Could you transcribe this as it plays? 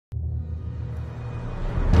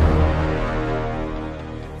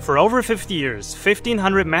For over 50 years,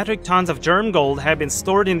 1,500 metric tons of German gold have been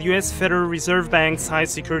stored in the US Federal Reserve Bank's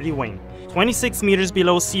high-security wing. 26 meters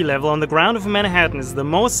below sea level on the ground of Manhattan is the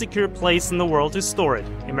most secure place in the world to store it,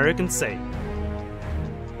 Americans say.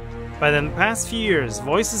 But in the past few years,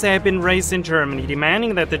 voices have been raised in Germany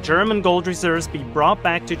demanding that the German gold reserves be brought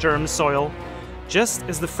back to German soil, just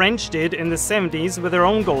as the French did in the 70s with their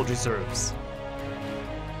own gold reserves.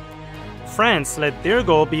 France let their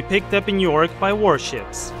gold be picked up in New York by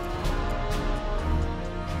warships.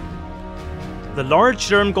 The large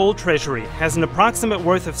German gold treasury has an approximate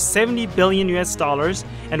worth of 70 billion US dollars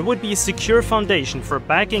and would be a secure foundation for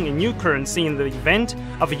backing a new currency in the event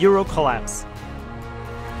of a euro collapse.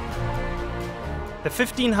 The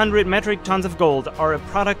 1,500 metric tons of gold are a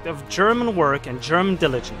product of German work and German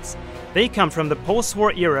diligence. They come from the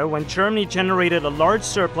post-war era when Germany generated a large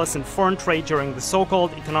surplus in foreign trade during the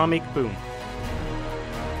so-called economic boom.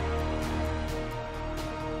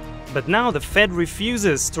 But now the Fed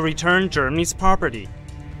refuses to return Germany's property.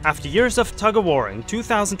 After years of tug-of-war, in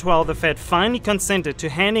 2012 the Fed finally consented to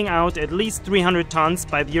handing out at least 300 tons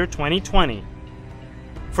by the year 2020.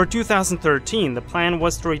 For 2013, the plan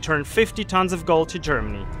was to return 50 tons of gold to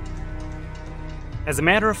Germany. As a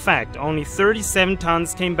matter of fact, only 37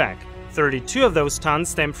 tons came back. 32 of those tons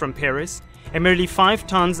stemmed from Paris, and merely 5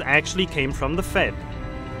 tons actually came from the Fed.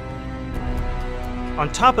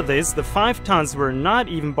 On top of this, the 5 tons were not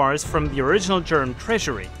even bars from the original German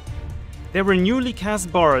treasury. They were newly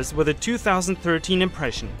cast bars with a 2013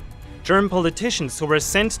 impression. German politicians who were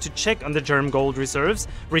sent to check on the German gold reserves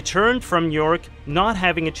returned from New York not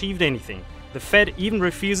having achieved anything. The Fed even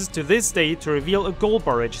refuses to this day to reveal a gold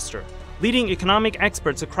bar register. Leading economic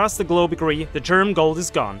experts across the globe agree the German gold is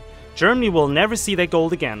gone. Germany will never see that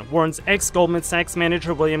gold again, warns ex-Goldman Sachs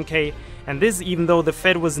manager William Kay, and this even though the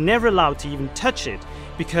Fed was never allowed to even touch it,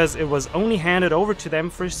 because it was only handed over to them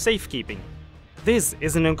for safekeeping. This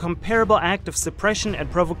is an incomparable act of suppression and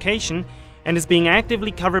provocation, and is being actively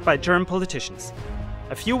covered by German politicians.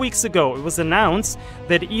 A few weeks ago, it was announced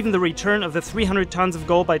that even the return of the 300 tons of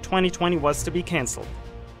gold by 2020 was to be cancelled.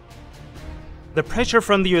 The pressure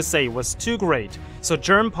from the USA was too great, so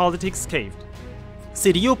German politics caved.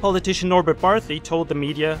 CDU politician Norbert Bartley told the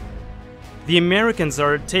media, "The Americans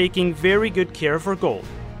are taking very good care of our gold.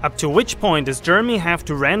 Up to which point does Germany have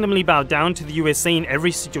to randomly bow down to the USA in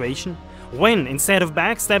every situation? When, instead of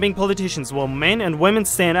backstabbing politicians, will men and women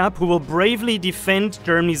stand up who will bravely defend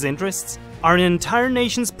Germany's interests? Are an entire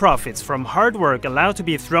nation's profits from hard work allowed to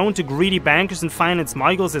be thrown to greedy bankers and finance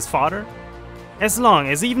moguls as fodder? As long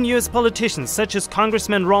as even US politicians such as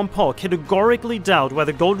Congressman Ron Paul categorically doubt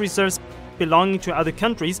whether gold reserves belonging to other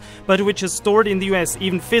countries but which are stored in the US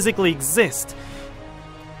even physically exist,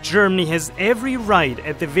 Germany has every right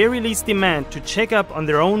at the very least demand to check up on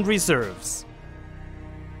their own reserves."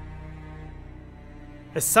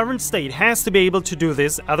 A sovereign state has to be able to do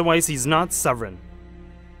this, otherwise he's not sovereign.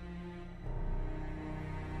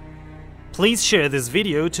 Please share this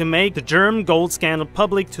video to make the German gold scandal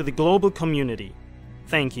public to the global community.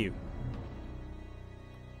 Thank you.